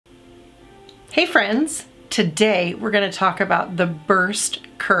Hey friends, today we're going to talk about the burst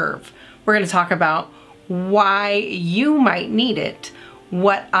curve. We're going to talk about why you might need it,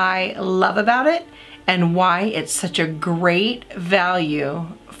 what I love about it, and why it's such a great value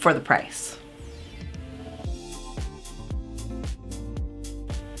for the price.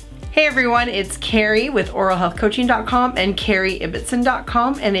 Hey everyone, it's Carrie with oralhealthcoaching.com and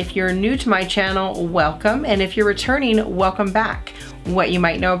carrieibitson.com, and if you're new to my channel, welcome, and if you're returning, welcome back. What you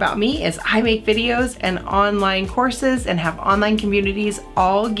might know about me is I make videos and online courses and have online communities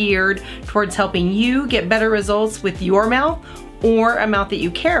all geared towards helping you get better results with your mouth or a mouth that you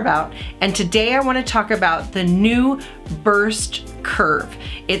care about. And today I want to talk about the new Burst Curve.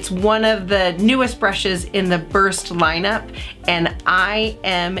 It's one of the newest brushes in the Burst lineup, and I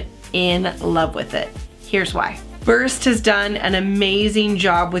am in love with it. Here's why. Burst has done an amazing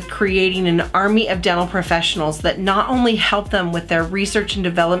job with creating an army of dental professionals that not only help them with their research and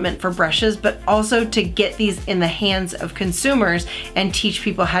development for brushes, but also to get these in the hands of consumers and teach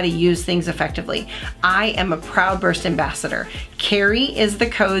people how to use things effectively. I am a proud Burst ambassador. Carrie is the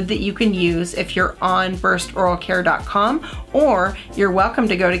code that you can use if you're on burstoralcare.com, or you're welcome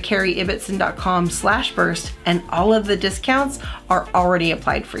to go to carrieibitson.com/burst, and all of the discounts are already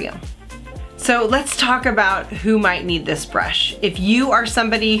applied for you. So let's talk about who might need this brush. If you are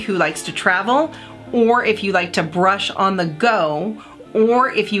somebody who likes to travel, or if you like to brush on the go,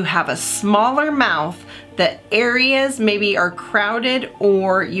 or if you have a smaller mouth, the areas maybe are crowded,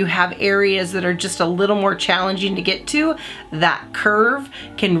 or you have areas that are just a little more challenging to get to, that curve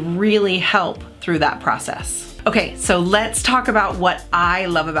can really help through that process. Okay, so let's talk about what I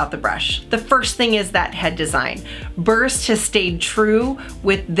love about the brush. The first thing is that head design. Burst has stayed true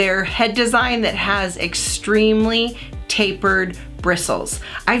with their head design that has extremely tapered bristles.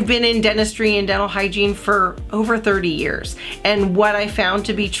 I've been in dentistry and dental hygiene for over 30 years, and what I found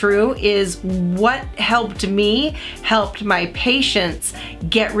to be true is what helped me, helped my patients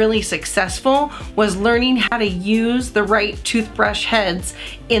get really successful, was learning how to use the right toothbrush heads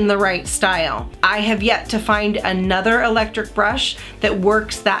in the right style. I have yet to find another electric brush that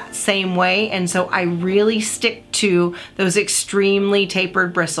works that same way, and so I really stick to those extremely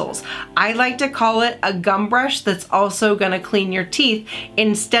tapered bristles. I like to call it a gum brush that's also going to clean your teeth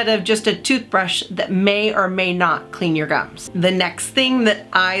instead of just a toothbrush that may or may not clean your gums. The next thing that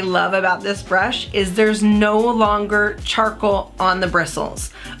I love about this brush is there's no longer charcoal on the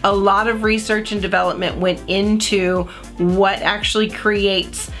bristles. A lot of research and development went into what actually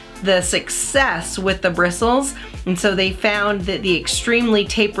creates the success with the bristles, and so they found that the extremely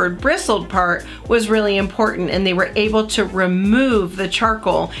tapered bristled part was really important, and they were able to remove the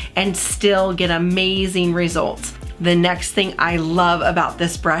charcoal and still get amazing results. The next thing I love about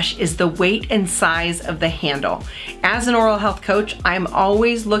this brush is the weight and size of the handle. As an oral health coach, I'm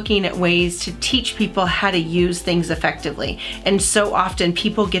always looking at ways to teach people how to use things effectively. And so often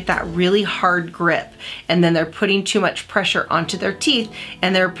people get that really hard grip, and then they're putting too much pressure onto their teeth,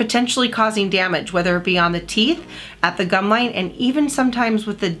 and they're potentially causing damage, whether it be on the teeth, at the gum line, and even sometimes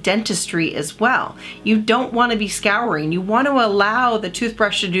with the dentistry as well. You don't want to be scouring. You want to allow the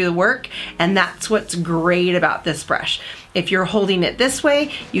toothbrush to do the work, and that's what's great about this brush. If you're holding it this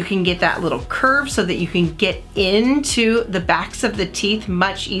way, you can get that little curve so that you can get into the backs of the teeth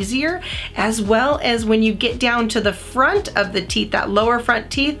much easier, as well as when you get down to the front of the teeth, that lower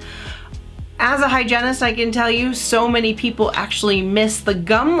front teeth. As a hygienist, I can tell you so many people actually miss the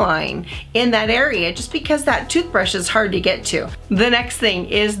gum line in that area just because that toothbrush is hard to get to. The next thing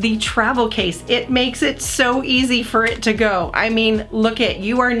is the travel case. It makes it so easy for it to go. I mean, look at,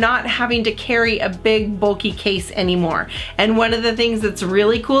 you are not having to carry a big bulky case anymore. And one of the things that's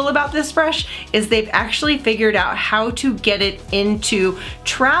really cool about this brush is they've actually figured out how to get it into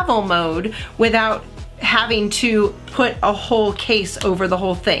travel mode without having to put a whole case over the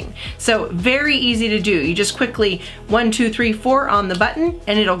whole thing. So very easy to do. You just quickly 1, 2, 3, 4 on the button,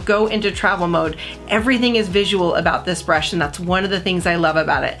 and it'll go into travel mode. Everything is visual about this brush, and that's one of the things I love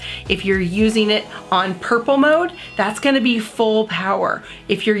about it. If you're using it on purple mode, that's gonna be full power.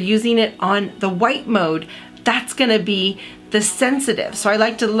 If you're using it on the white mode, that's gonna be the sensitive. So I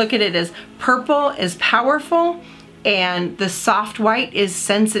like to look at it as purple is powerful and the soft white is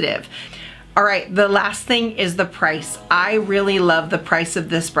sensitive. All right, the last thing is the price. I really love the price of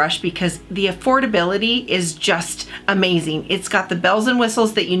this brush because the affordability is just amazing. It's got the bells and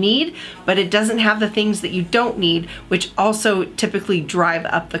whistles that you need, but it doesn't have the things that you don't need, which also typically drive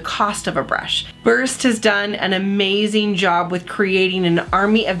up the cost of a brush. Burst has done an amazing job with creating an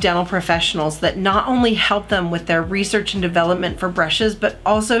army of dental professionals that not only help them with their research and development for brushes, but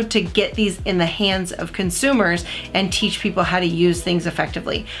also to get these in the hands of consumers and teach people how to use things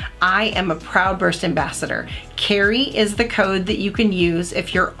effectively. I am a proud Burst ambassador. Carrie is the code that you can use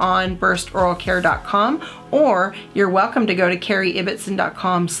if you're on burstoralcare.com, or you're welcome to go to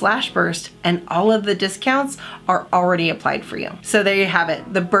carrieibitson.com/burst, and all of the discounts are already applied for you. So there you have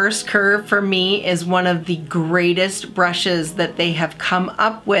it. The Burst Curve for me is one of the greatest brushes that they have come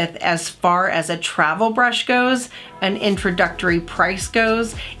up with as far as a travel brush goes, an introductory price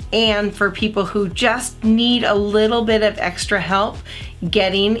goes, and for people who just need a little bit of extra help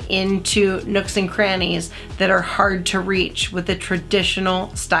getting into nooks and crannies that are hard to reach with a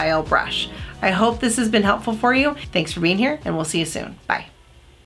traditional style brush. I hope this has been helpful for you. Thanks for being here, and we'll see you soon. Bye.